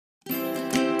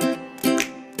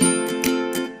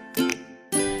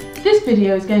This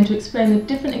video is going to explain the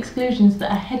different exclusions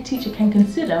that a head teacher can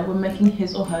consider when making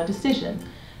his or her decision.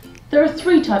 There are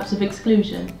 3 types of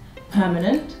exclusion: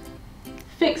 permanent,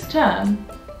 fixed term,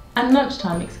 and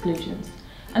lunchtime exclusions,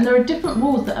 and there are different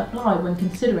rules that apply when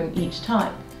considering each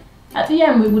type. At the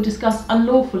end we will discuss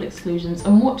unlawful exclusions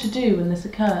and what to do when this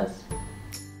occurs.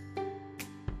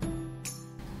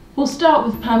 We'll start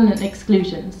with permanent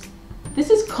exclusions. This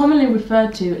is commonly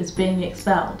referred to as being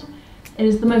expelled. It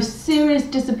is the most serious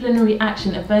disciplinary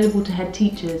action available to head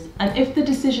teachers, and if the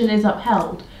decision is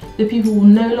upheld, the pupil will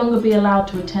no longer be allowed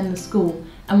to attend the school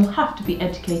and will have to be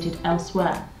educated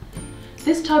elsewhere.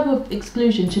 This type of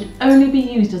exclusion should only be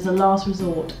used as a last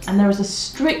resort, and there is a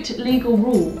strict legal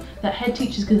rule that head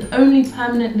teachers can only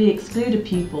permanently exclude a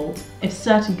pupil if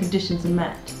certain conditions are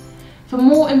met. For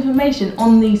more information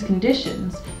on these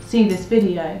conditions, see this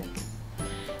video.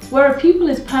 Where a pupil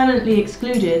is permanently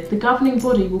excluded, the governing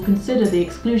body will consider the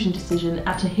exclusion decision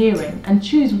at a hearing and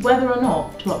choose whether or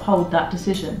not to uphold that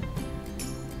decision.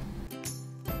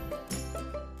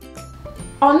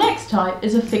 Our next type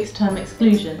is a fixed term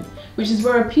exclusion, which is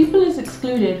where a pupil is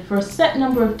excluded for a set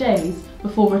number of days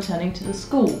before returning to the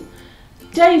school.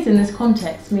 Days in this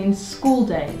context means school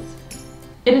days.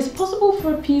 It is possible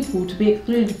for a pupil to be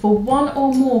excluded for 1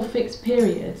 or more fixed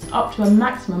periods up to a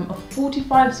maximum of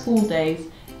 45 school days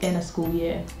in a school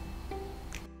year.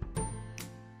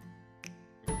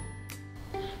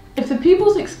 If the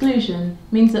pupil's exclusion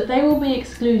means that they will be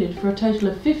excluded for a total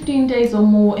of 15 days or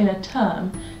more in a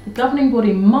term, the governing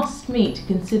body must meet to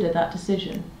consider that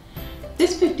decision.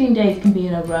 This 15 days can be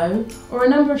in a row or a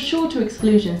number of shorter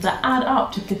exclusions that add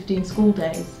up to 15 school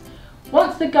days.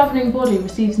 Once the governing body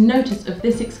receives notice of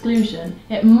this exclusion,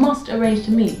 it must arrange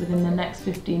to meet within the next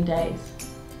 15 days.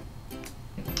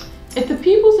 If the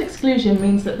pupil's exclusion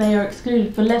means that they are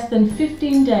excluded for less than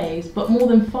 15 days but more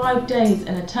than 5 days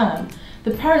in a term,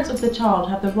 the parents of the child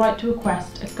have the right to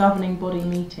request a governing body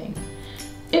meeting.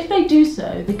 If they do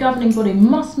so, the governing body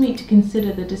must meet to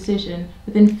consider the decision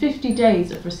within 50 days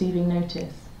of receiving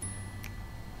notice.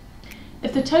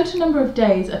 If the total number of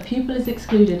days a pupil is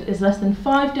excluded is less than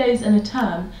 5 days in a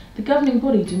term, the governing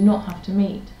body do not have to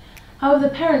meet. However,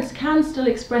 the parents can still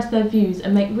express their views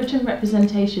and make written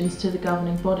representations to the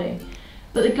governing body,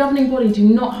 but the governing body do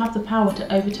not have the power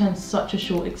to overturn such a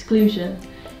short exclusion.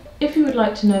 If you would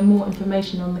like to know more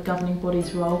information on the governing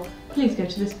body's role, please go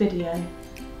to this video.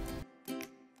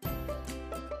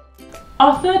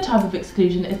 Our third type of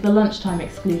exclusion is the lunchtime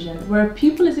exclusion, where a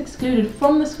pupil is excluded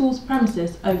from the school's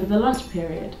premises over the lunch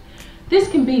period. This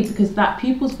can be because that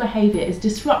pupil's behaviour is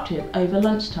disruptive over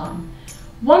lunchtime.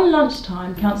 One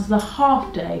lunchtime counts as a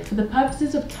half day for the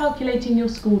purposes of calculating your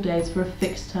school days for a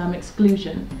fixed term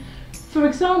exclusion. For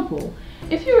example,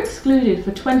 if you're excluded for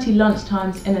 20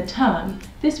 lunchtimes in a term,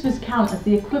 this would count as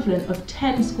the equivalent of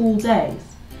 10 school days.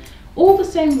 All the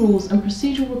same rules and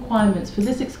procedural requirements for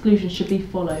this exclusion should be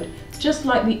followed, just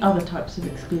like the other types of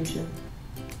exclusion.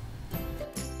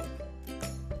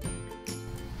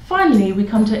 Finally, we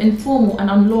come to informal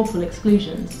and unlawful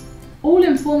exclusions. All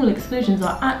informal exclusions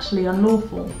are actually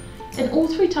unlawful. In all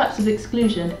 3 types of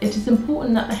exclusion, it is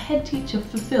important that the head teacher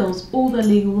fulfills all their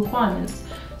legal requirements,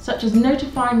 such as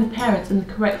notifying the parents in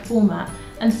the correct format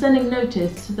and sending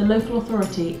notice to the local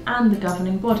authority and the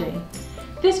governing body.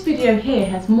 This video here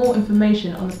has more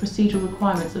information on the procedural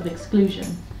requirements of exclusion.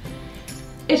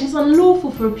 It is unlawful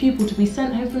for a pupil to be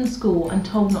sent home from school and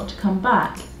told not to come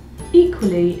back.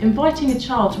 Equally, inviting a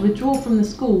child to withdraw from the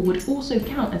school would also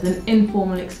count as an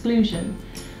informal exclusion.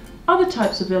 Other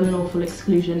types of unlawful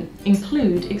exclusion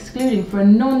include excluding for a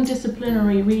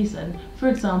non-disciplinary reason, for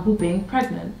example being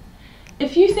pregnant.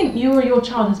 If you think you or your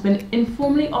child has been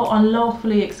informally or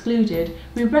unlawfully excluded,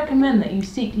 we recommend that you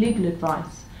seek legal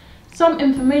advice. Some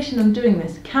information on doing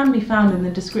this can be found in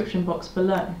the description box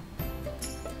below.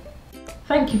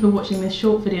 Thank you for watching this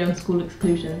short video on school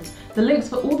exclusions. The links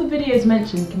for all the videos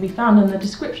mentioned can be found in the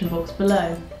description box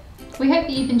below. We hope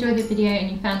that you've enjoyed the video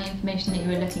and you found the information that you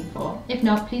were looking for. If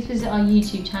not, please visit our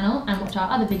YouTube channel and watch our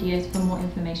other videos for more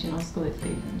information on school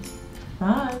exclusions.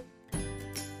 Bye!